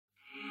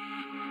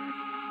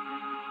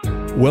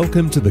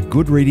Welcome to the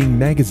Good Reading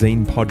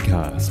Magazine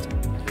podcast.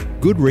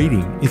 Good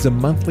Reading is a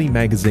monthly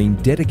magazine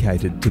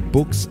dedicated to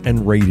books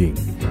and reading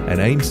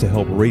and aims to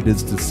help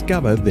readers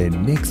discover their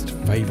next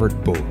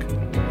favourite book.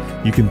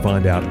 You can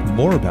find out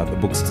more about the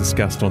books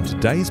discussed on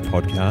today's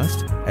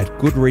podcast at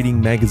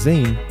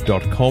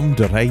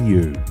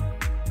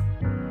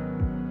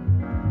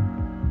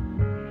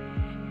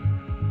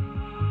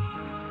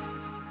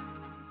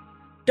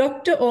goodreadingmagazine.com.au.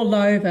 Dr.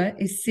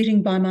 Orlova is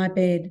sitting by my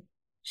bed.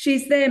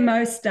 She's there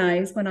most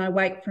days when I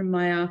wake from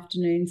my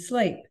afternoon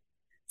sleep.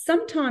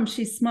 Sometimes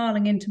she's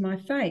smiling into my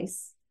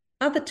face.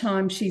 Other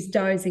times she's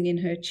dozing in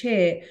her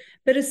chair.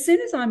 But as soon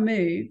as I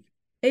move,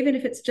 even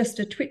if it's just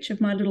a twitch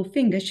of my little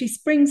finger, she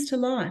springs to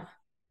life.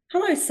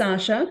 "Hello,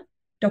 Sasha."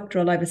 Dr.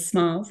 Orlova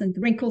smiles and the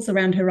wrinkles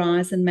around her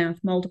eyes and mouth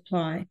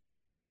multiply.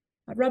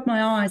 I rub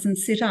my eyes and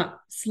sit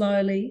up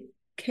slowly,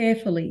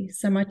 carefully,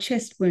 so my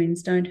chest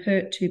wounds don't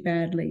hurt too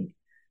badly.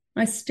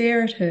 I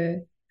stare at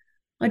her.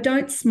 I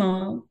don't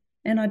smile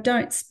and I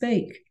don't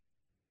speak.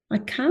 I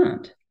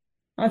can't.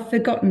 I've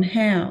forgotten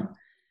how.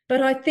 But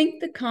I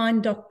think the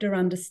kind doctor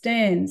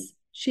understands.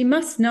 She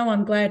must know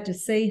I'm glad to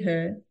see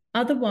her.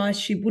 Otherwise,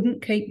 she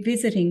wouldn't keep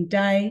visiting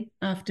day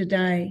after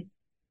day.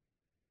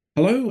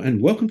 Hello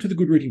and welcome to the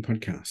Good Reading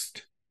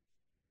Podcast.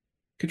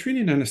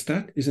 Katrina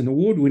Nannestad is an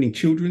award-winning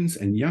children's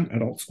and young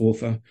adults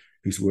author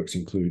whose works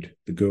include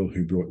The Girl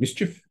Who Brought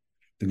Mischief,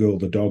 The Girl,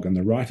 the Dog and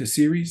the Writer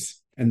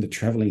series, and the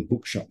Travelling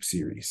Bookshop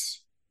series.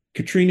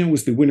 Katrina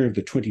was the winner of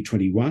the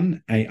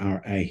 2021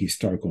 ARA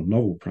Historical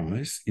Novel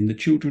Prize in the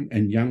Children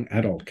and Young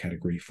Adult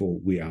category for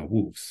We Are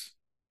Wolves.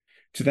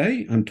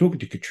 Today, I'm talking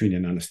to Katrina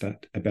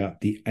Nannestad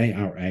about the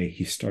ARA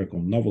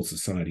Historical Novel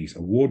Society's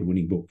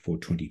award-winning book for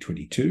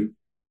 2022,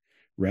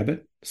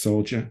 Rabbit,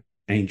 Soldier,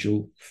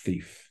 Angel,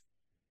 Thief.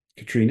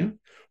 Katrina,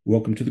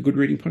 welcome to the Good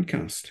Reading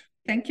Podcast.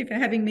 Thank you for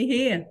having me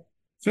here.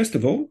 First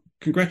of all,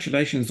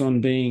 congratulations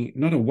on being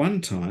not a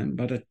one-time,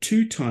 but a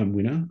two-time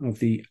winner of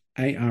the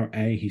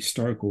ARA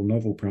Historical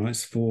Novel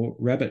Prize for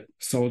Rabbit,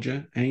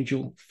 Soldier,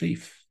 Angel,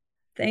 Thief.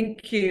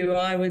 Thank you.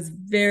 I was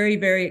very,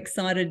 very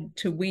excited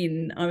to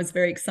win. I was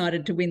very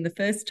excited to win the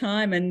first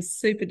time and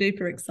super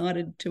duper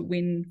excited to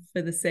win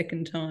for the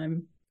second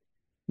time.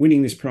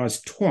 Winning this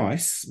prize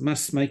twice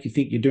must make you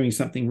think you're doing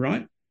something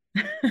right.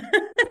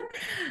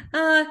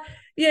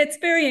 Yeah, it's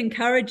very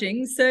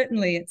encouraging.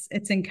 Certainly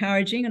it's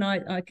encouraging, and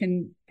I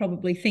can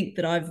probably think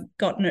that I've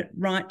gotten it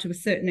right to a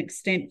certain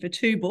extent for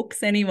two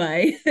books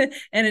anyway.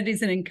 And it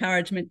is an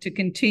encouragement to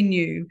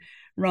continue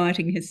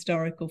writing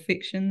historical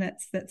fiction,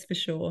 that's for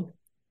sure.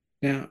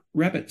 Now,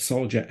 Rabbit,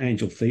 Soldier,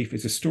 Angel, Thief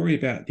is a story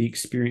about the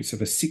experience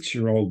of a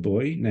 6-year-old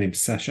boy named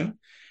Sasha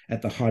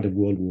at the height of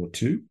World War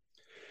II.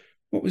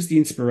 What was the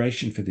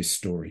inspiration for this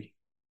story?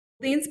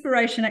 The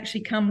inspiration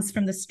actually comes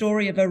from the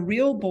story of a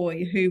real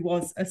boy who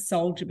was a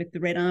soldier with the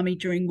Red Army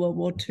during World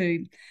War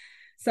II.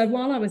 So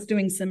while I was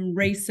doing some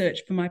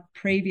research for my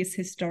previous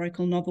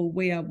historical novel,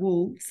 We Are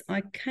Wolves,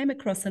 I came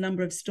across a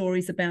number of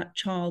stories about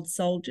child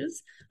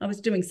soldiers. I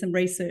was doing some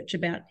research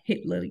about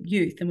Hitler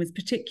Youth and was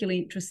particularly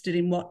interested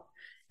in what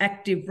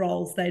active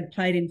roles they'd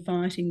played in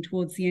fighting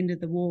towards the end of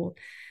the war.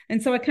 And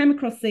so I came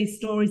across these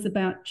stories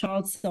about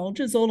child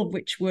soldiers, all of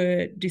which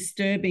were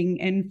disturbing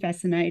and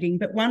fascinating,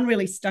 but one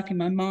really stuck in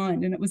my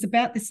mind, and it was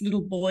about this little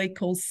boy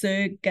called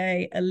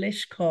Sergei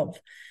Oleshkov.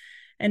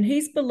 And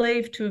he's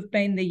believed to have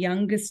been the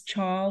youngest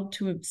child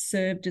to have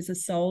served as a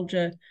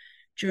soldier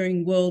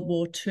during World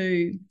War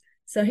II.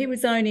 So he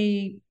was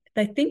only,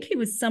 they think he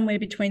was somewhere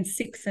between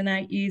 6 and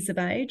 8 years of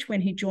age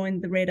when he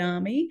joined the Red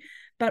Army.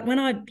 But when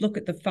I look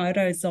at the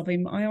photos of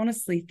him, I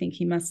honestly think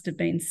he must have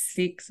been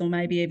 6 or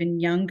maybe even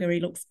younger. He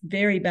looks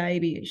very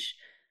babyish.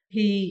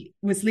 He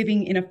was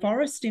living in a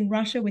forest in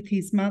Russia with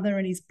his mother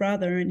and his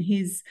brother, and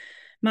his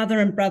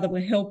mother and brother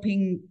were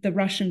helping the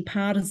Russian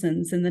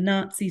partisans, and the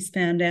Nazis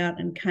found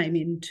out and came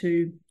in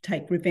to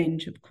take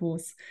revenge, of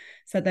course.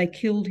 So they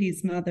killed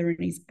his mother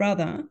and his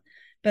brother.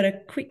 But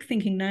a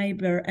quick-thinking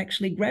neighbour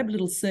actually grabbed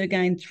little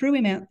Sergei and threw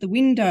him out the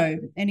window,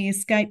 and he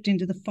escaped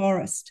into the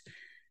forest.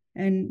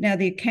 And now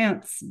the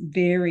accounts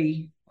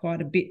vary quite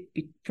a bit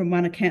from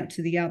one account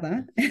to the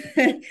other.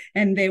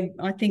 And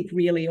I think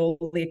really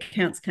all the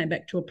accounts came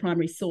back to a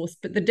primary source,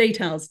 but the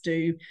details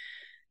do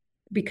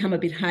become a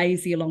bit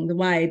hazy along the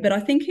way. But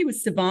I think he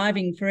was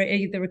surviving for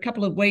either a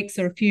couple of weeks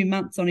or a few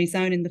months on his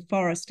own in the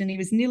forest, and he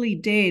was nearly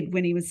dead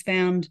when he was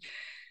found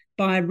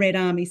by Red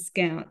Army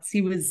scouts.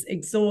 He was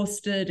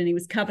exhausted and he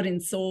was covered in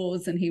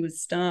sores and he was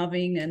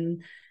starving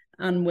and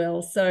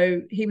unwell.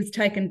 So he was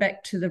taken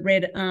back to the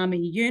Red Army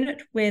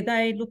unit where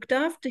they looked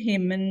after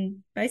him, and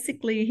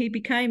basically he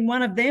became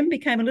one of them,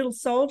 became a little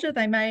soldier.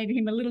 They made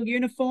him a little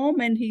uniform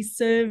and he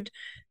served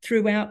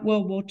throughout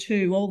World War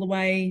II all the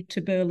way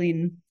to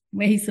Berlin,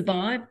 where he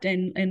survived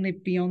and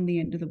lived beyond the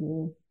end of the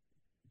war.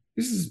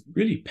 This is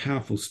really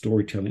powerful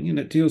storytelling, and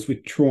it deals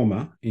with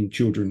trauma in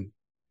children.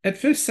 At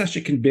first,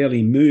 Sasha can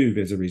barely move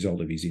as a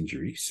result of his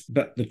injuries,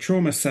 but the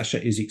trauma Sasha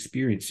is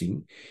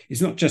experiencing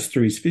is not just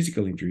through his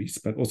physical injuries,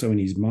 but also in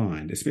his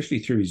mind, especially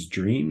through his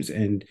dreams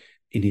and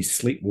in his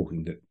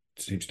sleepwalking that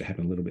seems to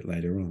happen a little bit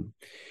later on.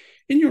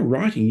 In your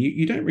writing,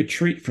 you don't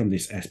retreat from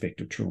this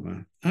aspect of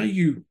trauma. Are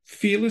you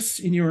fearless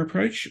in your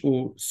approach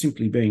or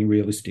simply being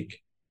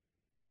realistic?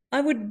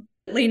 I would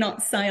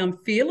not say I'm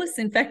fearless.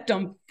 In fact,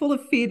 I'm full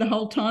of fear the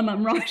whole time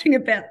I'm writing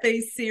about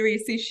these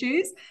serious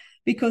issues,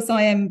 because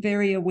I am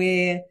very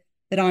aware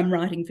that I'm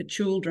writing for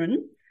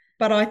children.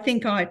 But I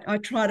think I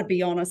try to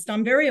be honest.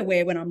 I'm very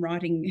aware when I'm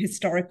writing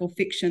historical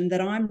fiction that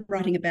I'm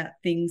writing about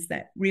things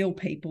that real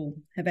people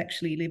have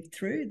actually lived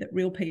through, that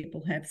real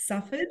people have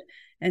suffered.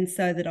 And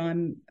so that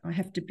I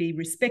have to be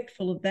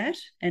respectful of that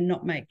and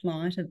not make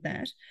light of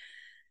that.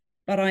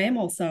 But I am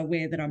also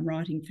aware that I'm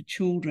writing for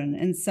children.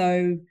 And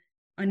so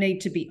I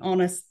need to be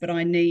honest, but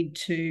I need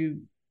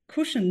to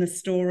cushion the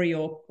story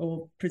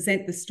or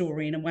present the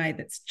story in a way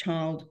that's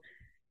child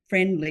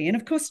friendly. And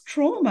of course,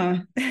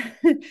 trauma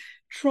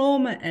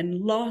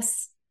and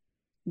loss,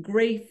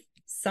 grief,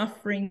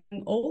 suffering,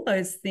 all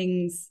those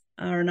things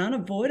are an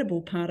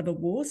unavoidable part of a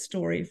war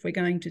story if we're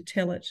going to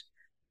tell it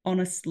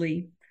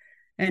honestly.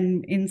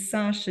 And in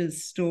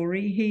Sasha's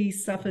story, he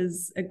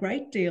suffers a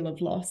great deal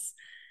of loss.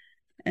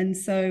 And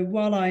so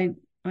while I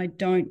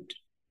don't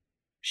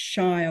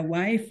shy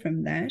away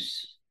from that,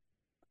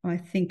 I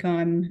think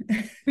I'm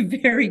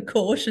very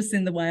cautious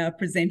in the way I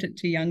present it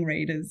to young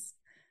readers.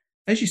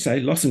 As you say,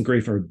 loss and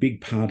grief are a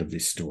big part of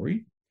this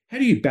story. How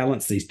do you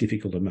balance these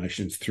difficult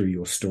emotions through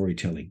your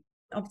storytelling?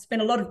 I've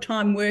spent a lot of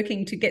time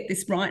working to get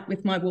this right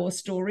with my war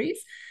stories.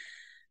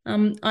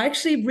 I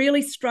actually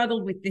really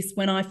struggled with this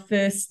when I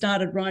first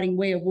started writing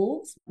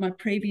Werewolves, my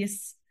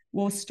previous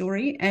war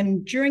story.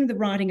 And during the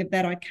writing of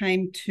that, I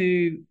came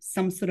to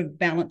some sort of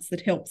balance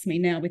that helps me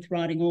now with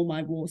writing all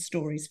my war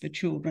stories for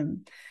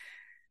children.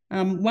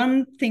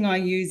 One thing I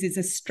use is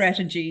a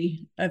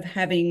strategy of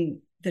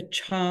having the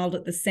child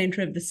at the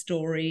centre of the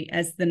story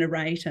as the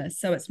narrator.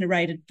 So it's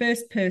narrated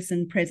first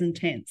person, present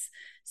tense.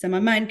 So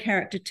my main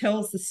character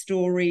tells the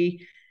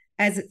story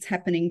as it's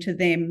happening to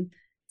them.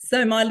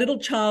 So my little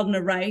child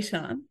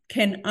narrator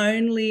can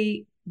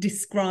only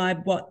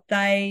describe what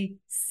they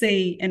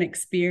see and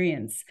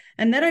experience.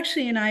 And that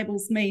actually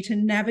enables me to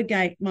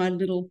navigate my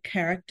little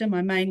character,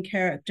 my main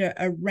character,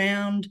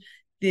 around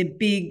the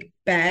big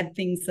bad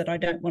things that I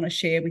don't want to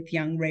share with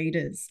young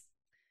readers.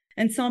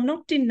 And so I'm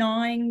not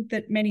denying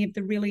that many of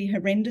the really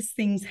horrendous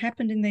things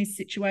happened in these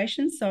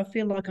situations. So I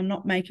feel like I'm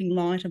not making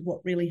light of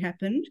what really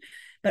happened,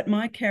 but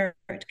my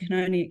character can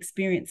only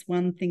experience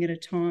one thing at a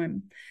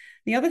time.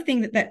 The other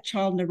thing that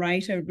child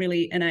narrator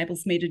really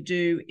enables me to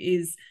do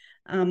is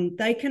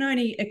they can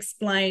only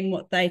explain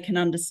what they can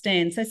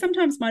understand. So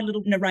sometimes my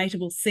little narrator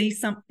will see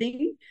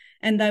something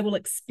and they will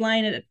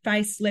explain it at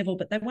face level,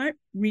 but they won't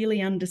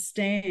really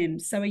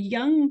understand. So a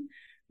young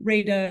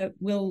reader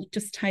will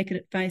just take it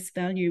at face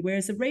value,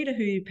 whereas a reader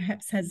who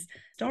perhaps has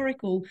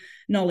historical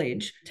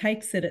knowledge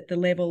takes it at the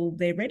level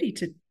they're ready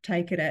to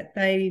take it at.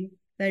 They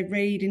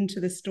read into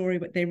the story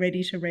what they're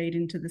ready to read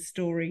into the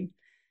story.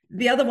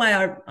 The other way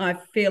I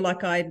feel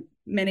like I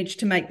managed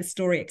to make the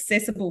story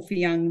accessible for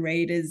young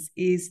readers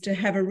is to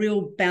have a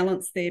real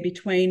balance there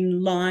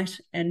between light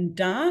and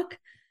dark.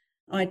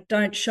 I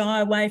don't shy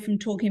away from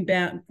talking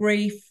about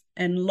grief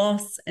and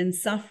loss and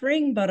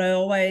suffering, but I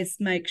always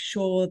make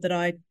sure that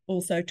I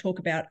also talk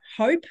about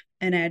hope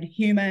and add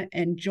humour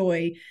and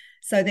joy.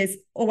 So there's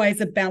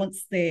always a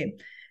balance there.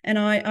 And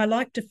I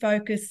like to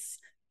focus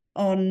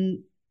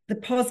on the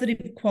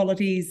positive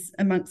qualities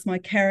amongst my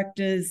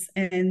characters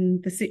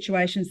and the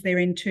situations they're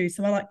in too.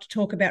 So I like to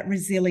talk about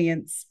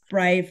resilience,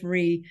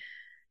 bravery,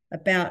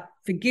 about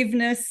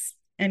forgiveness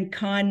and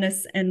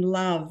kindness and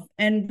love.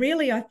 And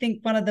really, I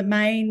think one of the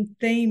main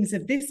themes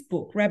of this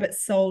book, Rabbit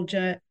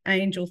Soldier,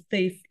 Angel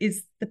Thief,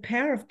 is the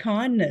power of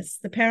kindness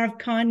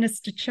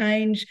to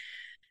change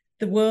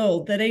the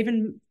world, that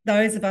even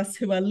those of us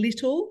who are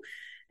little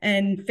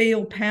and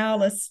feel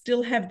powerless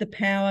still have the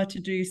power to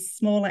do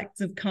small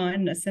acts of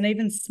kindness, and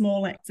even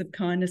small acts of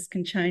kindness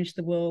can change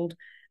the world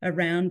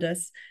around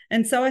us.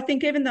 And so I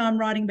think even though I'm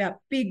writing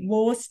about big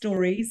war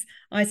stories,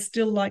 I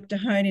still like to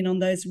hone in on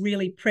those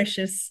really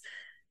precious,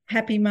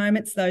 happy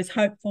moments, those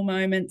hopeful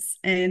moments,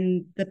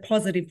 and the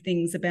positive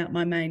things about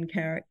my main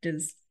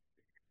characters.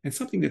 And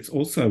something that's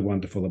also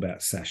wonderful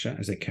about Sasha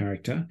as a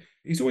character,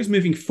 he's always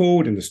moving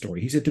forward in the story.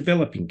 He's a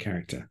developing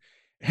character,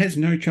 has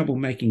no trouble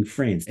making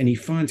friends, and he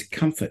finds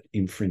comfort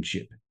in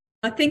friendship.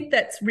 I think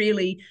that's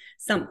really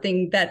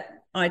something that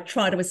I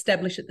try to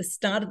establish at the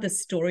start of the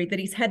story, that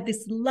he's had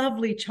this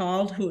lovely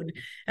childhood.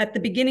 At the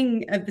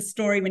beginning of the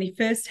story, when he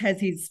first has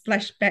his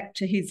flashback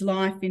to his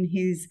life in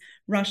his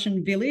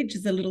Russian village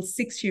as a little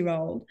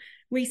 6-year-old,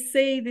 we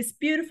see this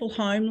beautiful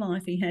home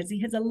life he has.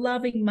 He has a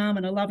loving mum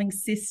and a loving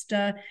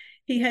sister.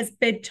 He has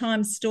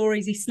bedtime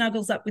stories. He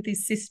snuggles up with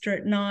his sister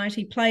at night.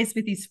 He plays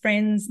with his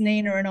friends,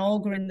 Nina and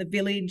Olga, in the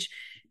village.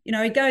 You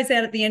know, he goes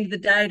out at the end of the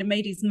day to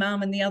meet his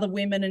mum and the other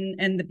women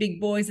and the big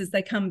boys as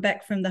they come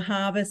back from the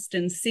harvest,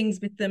 and sings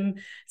with them.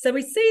 So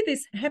we see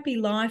this happy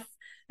life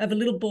of a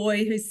little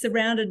boy who's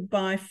surrounded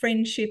by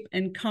friendship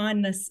and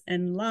kindness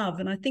and love.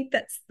 And I think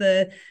that's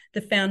the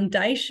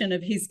foundation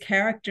of his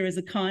character as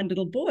a kind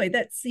little boy.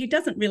 He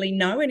doesn't really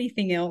know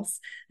anything else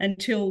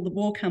until the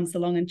war comes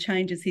along and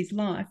changes his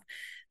life,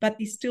 but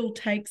he still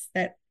takes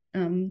that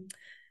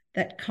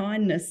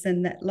kindness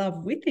and that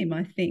love with him,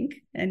 I think,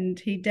 and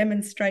he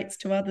demonstrates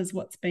to others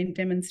what's been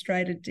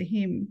demonstrated to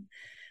him.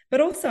 But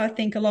also, I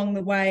think along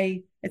the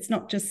way, it's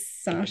not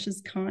just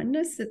Sasha's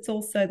kindness, it's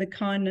also the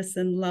kindness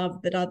and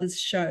love that others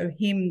show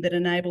him that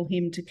enable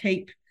him to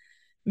keep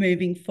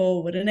moving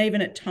forward. And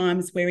even at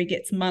times where he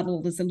gets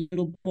muddled as a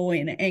little boy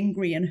and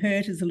angry and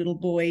hurt as a little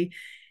boy,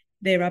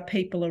 there are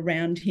people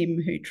around him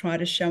who try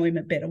to show him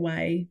a better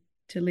way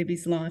to live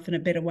his life and a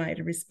better way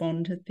to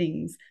respond to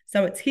things.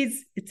 So it's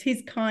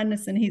his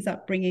kindness and his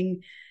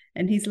upbringing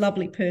and his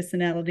lovely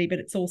personality, but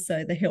it's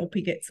also the help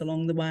he gets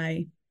along the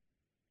way.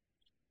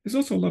 There's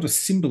also a lot of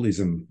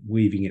symbolism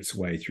weaving its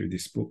way through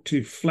this book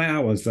too.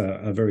 Flowers are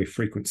a very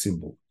frequent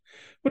symbol.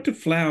 What do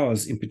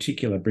flowers in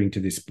particular bring to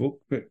this book,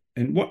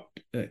 and what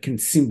can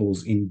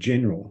symbols in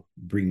general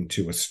bring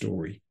to a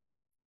story?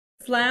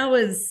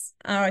 Flowers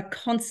are a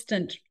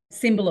constant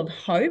symbol of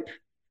hope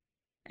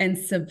and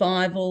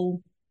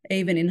survival,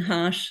 even in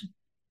harsh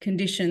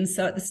conditions.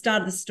 So at the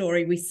start of the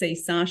story, we see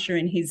Sasha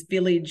in his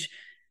village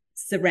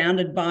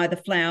surrounded by the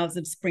flowers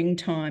of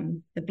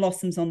springtime, the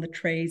blossoms on the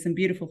trees and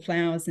beautiful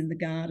flowers in the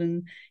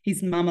garden.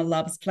 His mama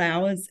loves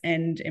flowers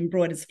and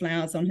embroiders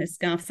flowers on her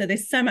scarf. So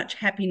there's so much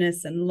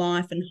happiness and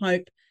life and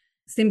hope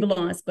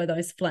symbolised by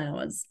those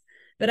flowers.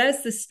 But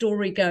as the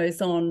story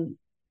goes on,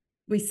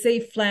 we see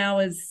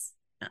flowers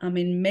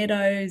in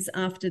meadows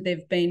after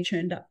they've been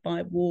churned up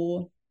by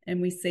war,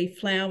 and we see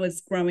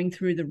flowers growing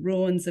through the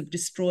ruins of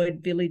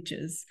destroyed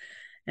villages,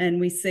 and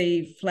we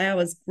see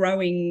flowers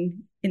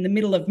growing in the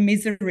middle of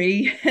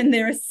misery, and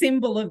they're a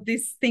symbol of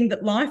this thing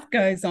that life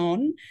goes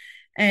on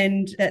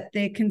and that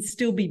there can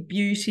still be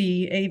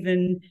beauty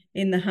even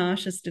in the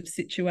harshest of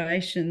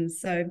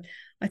situations. So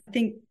I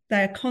think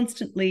they are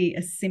constantly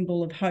a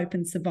symbol of hope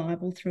and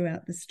survival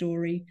throughout the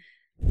story.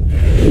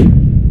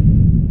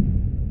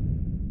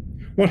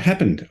 What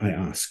happened, I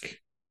ask.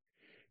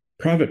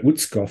 Private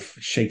Woodskoff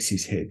shakes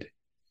his head.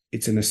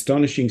 It's an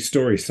astonishing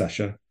story,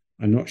 Sasha.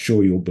 I'm not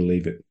sure you'll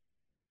believe it.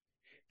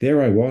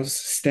 There I was,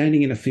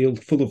 standing in a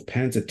field full of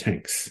Panzer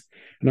tanks,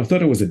 and I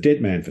thought I was a dead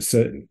man for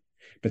certain.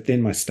 But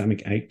then my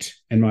stomach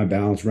ached, and my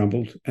bowels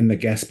rumbled, and the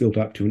gas built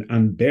up to an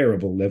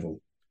unbearable level.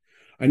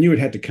 I knew it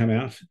had to come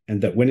out,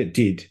 and that when it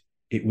did,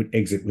 it would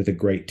exit with a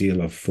great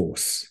deal of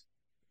force.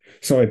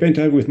 So I bent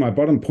over with my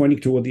bottom pointing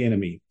toward the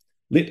enemy,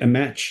 lit a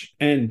match,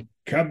 and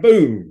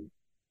kaboom!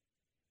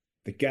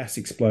 The gas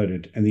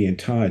exploded, and the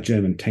entire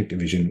German tank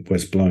division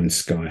was blown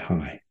sky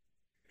high.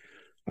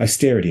 I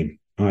stare at him,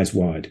 eyes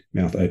wide,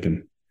 mouth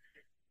open.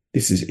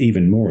 This is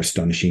even more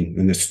astonishing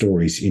than the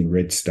stories in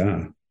Red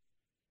Star.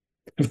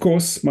 Of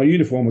course, my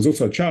uniform was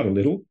also charred a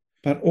little,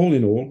 but all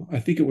in all, I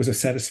think it was a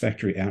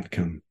satisfactory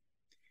outcome.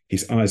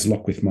 His eyes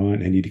lock with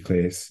mine, and he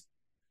declares,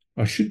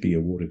 I should be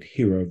awarded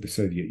Hero of the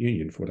Soviet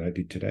Union for what I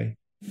did today.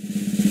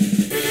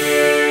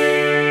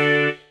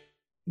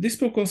 This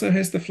book also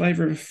has the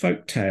flavour of a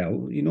folk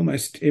tale in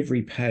almost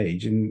every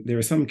page, and there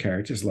are some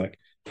characters like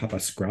Papa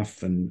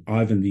Scruff and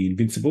Ivan the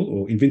Invincible,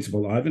 or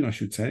Invincible Ivan, I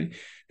should say,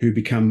 who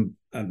become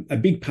a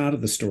big part of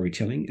the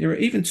storytelling. There are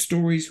even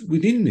stories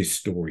within this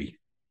story.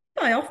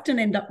 I often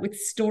end up with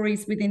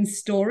stories within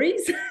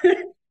stories,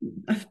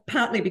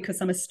 partly because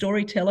I'm a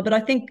storyteller, but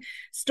I think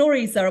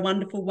stories are a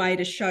wonderful way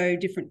to show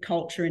different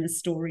culture in a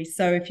story.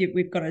 So if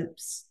we've got a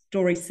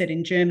story set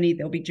in Germany,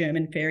 there'll be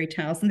German fairy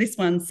tales, and this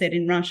one's set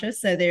in Russia,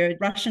 so there are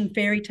Russian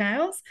fairy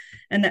tales,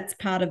 and that's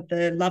part of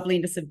the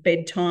loveliness of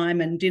bedtime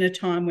and dinner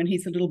time when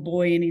he's a little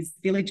boy in his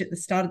village at the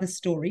start of the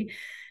story.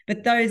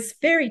 But those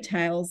fairy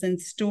tales and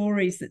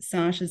stories that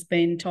Sasha's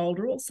been told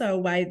are also a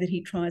way that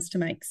he tries to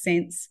make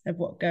sense of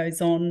what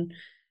goes on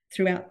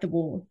throughout the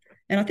war.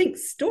 And I think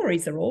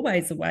stories are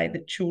always a way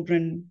that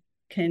children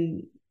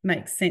can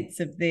make sense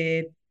of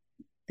their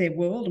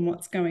world and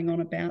what's going on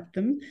about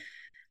them.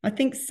 I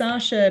think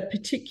Sasha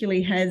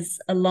particularly has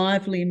a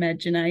lively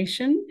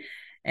imagination,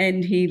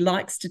 and he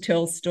likes to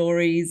tell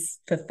stories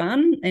for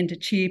fun and to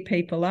cheer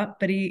people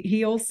up, but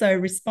he also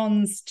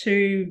responds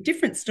to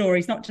different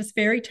stories, not just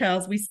fairy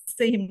tales. We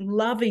see him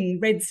loving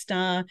Red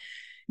Star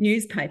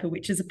newspaper,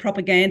 which is a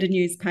propaganda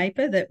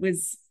newspaper that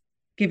was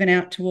given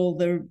out to all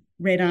the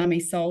Red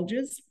Army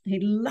soldiers. He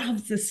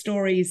loves the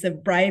stories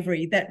of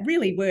bravery that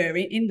really were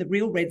in the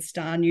real Red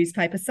Star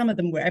newspaper. Some of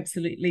them were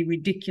absolutely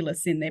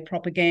ridiculous in their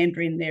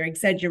propaganda, in their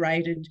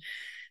exaggerated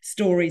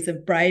stories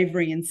of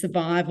bravery and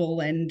survival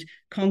and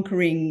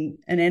conquering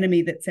an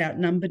enemy that's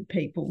outnumbered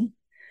people.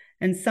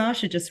 And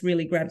Sasha just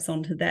really grabs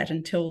onto that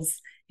and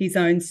tells his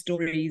own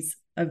stories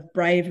of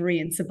bravery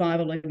and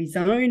survival of his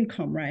own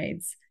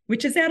comrades,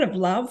 which is out of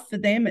love for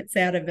them. It's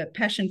out of a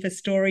passion for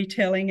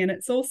storytelling, and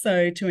it's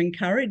also to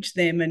encourage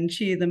them and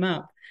cheer them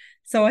up.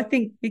 So I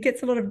think he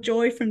gets a lot of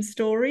joy from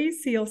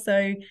stories. He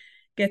also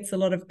gets a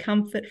lot of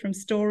comfort from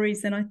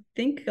stories, and I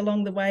think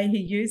along the way he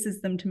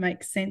uses them to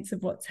make sense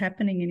of what's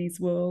happening in his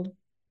world.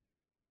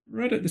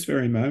 Right at this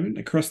very moment,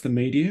 across the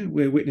media,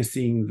 we're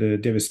witnessing the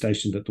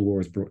devastation that the war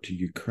has brought to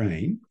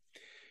Ukraine.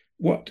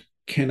 What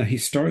can a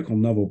historical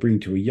novel bring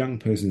to a young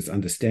person's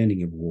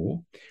understanding of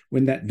war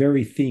when that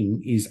very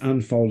thing is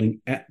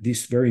unfolding at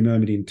this very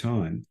moment in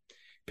time,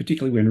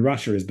 particularly when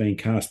Russia is being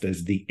cast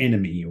as the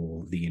enemy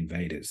or the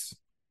invaders?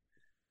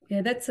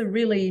 Yeah, that's a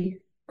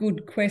really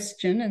good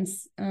question.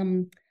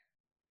 And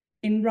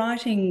in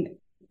writing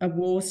a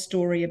war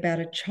story about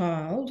a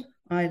child,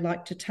 I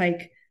like to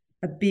take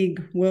a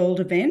big world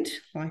event,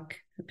 like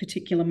a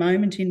particular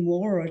moment in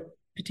war or a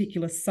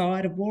particular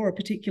side of war, a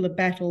particular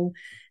battle,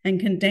 and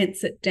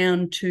condense it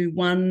down to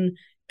one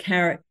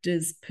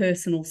character's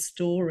personal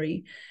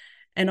story.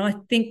 And I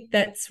think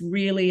that's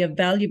really a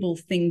valuable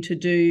thing to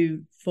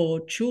do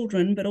for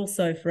children, but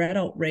also for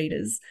adult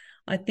readers.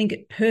 I think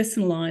it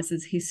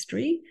personalises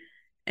history,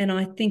 and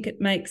I think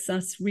it makes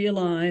us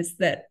realise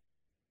that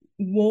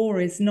war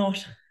is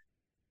not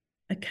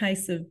a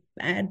case of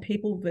bad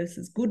people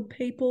versus good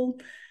people,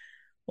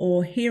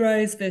 or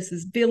heroes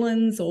versus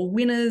villains, or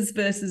winners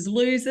versus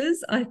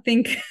losers. I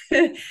think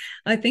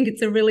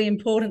it's a really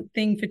important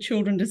thing for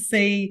children to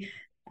see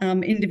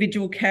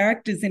individual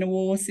characters in a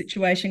war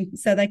situation,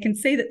 so they can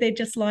see that they're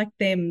just like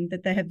them,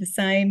 that they have the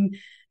same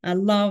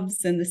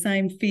loves and the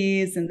same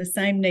fears and the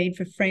same need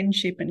for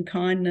friendship and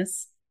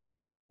kindness.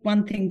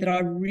 One thing that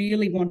I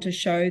really want to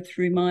show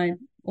through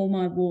all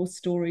my war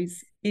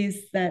stories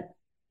is that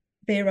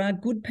there are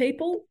good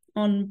people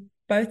on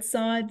both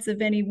sides of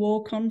any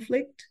war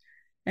conflict,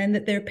 and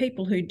that there are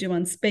people who do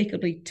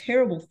unspeakably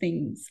terrible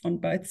things on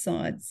both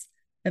sides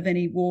of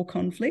any war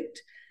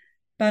conflict.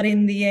 But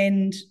in the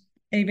end,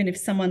 even if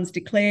someone's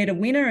declared a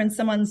winner and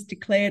someone's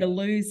declared a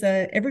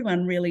loser,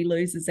 everyone really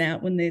loses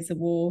out when there's a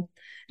war.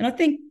 And I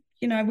think,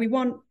 I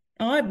want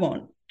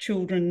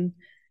children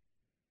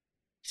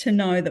to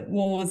know that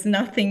war's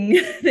nothing,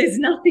 there's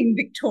nothing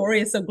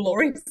victorious or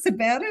glorious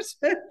about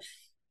it.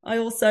 I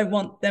also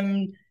want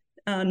them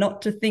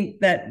not to think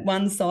that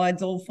one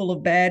side's all full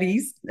of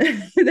baddies,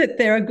 that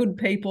there are good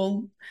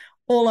people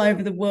all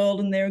over the world,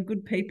 and there are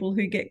good people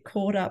who get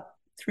caught up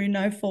through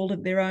no fault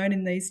of their own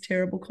in these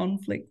terrible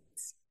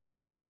conflicts.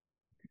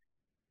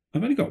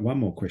 I've only got one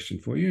more question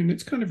for you, and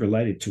it's kind of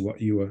related to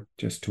what you were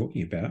just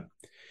talking about.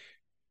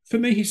 For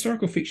me,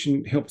 historical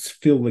fiction helps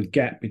fill the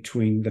gap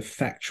between the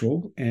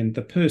factual and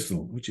the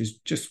personal, which is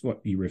just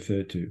what you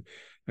referred to.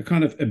 A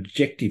kind of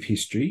objective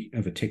history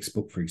of a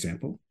textbook, for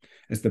example,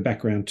 as the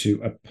background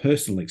to a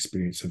personal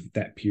experience of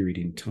that period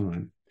in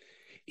time.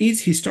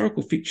 Is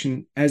historical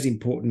fiction as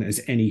important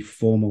as any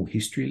formal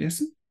history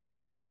lesson?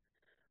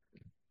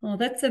 Oh,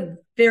 that's a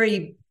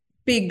very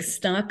big,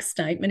 stark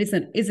statement,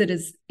 isn't it? Is it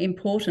as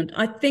important?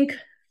 I think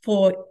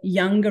for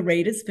younger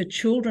readers, for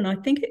children, I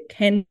think it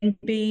can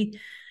be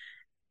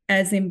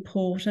as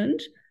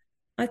important.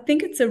 I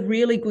think it's a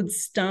really good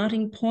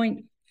starting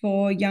point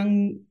for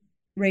young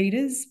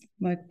readers,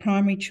 like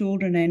primary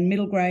children and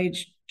middle grade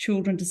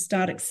children, to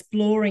start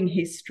exploring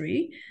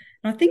history.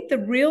 And I think the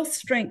real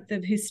strength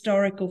of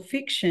historical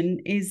fiction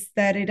is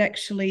that it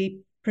actually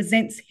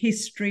presents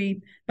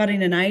history, but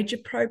in an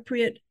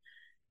age-appropriate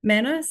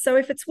manner. So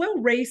if it's well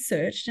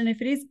researched and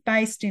if it is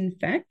based in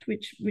fact,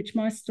 which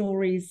my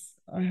stories,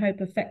 I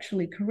hope, are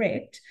factually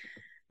correct,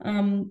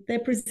 they're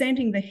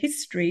presenting the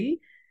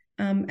history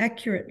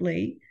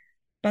accurately,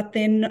 but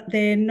then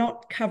they're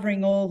not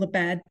covering all the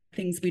bad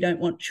things we don't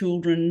want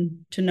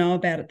children to know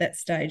about at that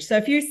stage. So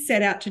if you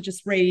set out to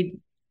just read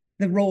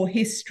the raw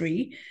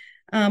history,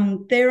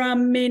 there are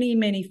many,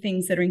 many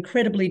things that are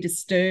incredibly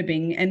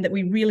disturbing and that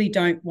we really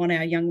don't want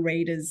our young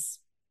readers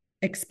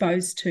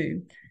exposed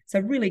to. So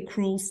really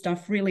cruel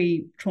stuff,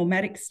 really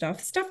traumatic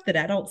stuff that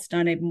adults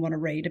don't even want to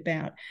read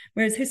about.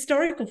 Whereas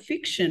historical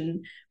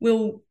fiction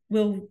will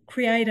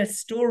create a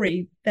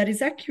story that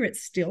is accurate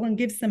still and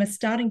gives them a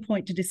starting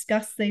point to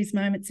discuss these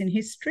moments in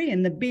history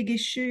and the big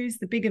issues,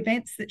 the big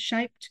events that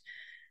shaped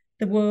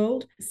the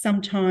world.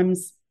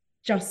 Sometimes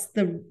just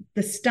the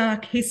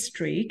stark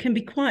history can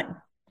be quite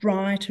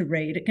dry to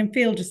read. It can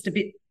feel just a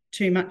bit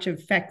too much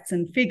of facts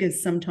and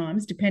figures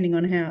sometimes, depending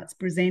on how it's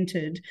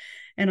presented.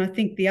 And I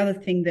think the other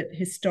thing that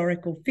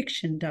historical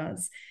fiction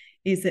does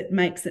is it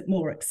makes it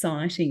more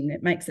exciting.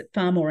 It makes it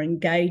far more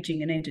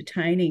engaging and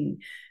entertaining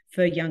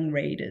for young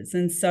readers.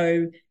 And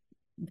so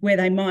where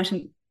they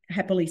mightn't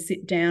happily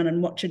sit down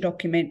and watch a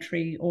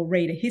documentary or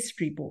read a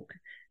history book,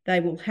 they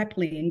will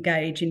happily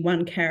engage in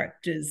one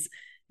character's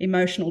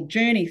emotional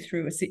journey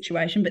through a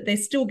situation, but they're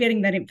still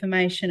getting that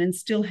information and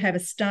still have a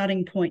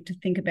starting point to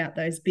think about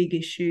those big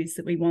issues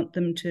that we want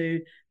them to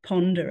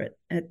ponder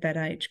at that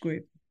age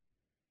group.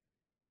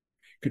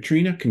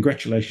 Katrina,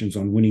 congratulations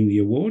on winning the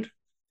award,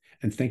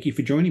 and thank you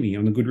for joining me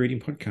on the Good Reading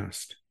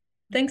Podcast.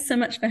 Thanks so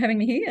much for having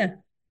me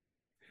here.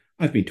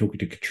 I've been talking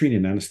to Katrina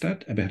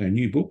Nannestad about her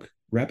new book,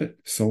 Rabbit,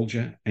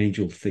 Soldier,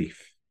 Angel,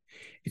 Thief.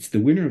 It's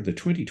the winner of the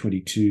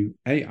 2022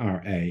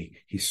 ARA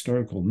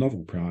Historical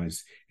Novel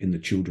Prize in the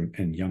Children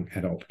and Young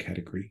Adult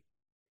category.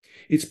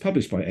 It's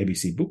published by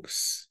ABC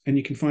Books, and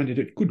you can find it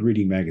at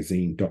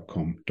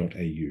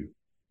goodreadingmagazine.com.au.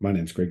 My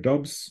name's Greg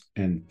Dobbs,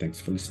 and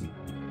thanks for listening.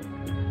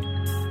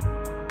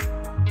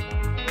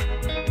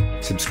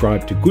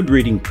 Subscribe to Good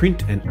Reading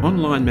print and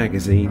online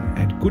magazine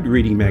at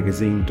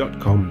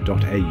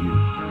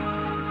goodreadingmagazine.com.au.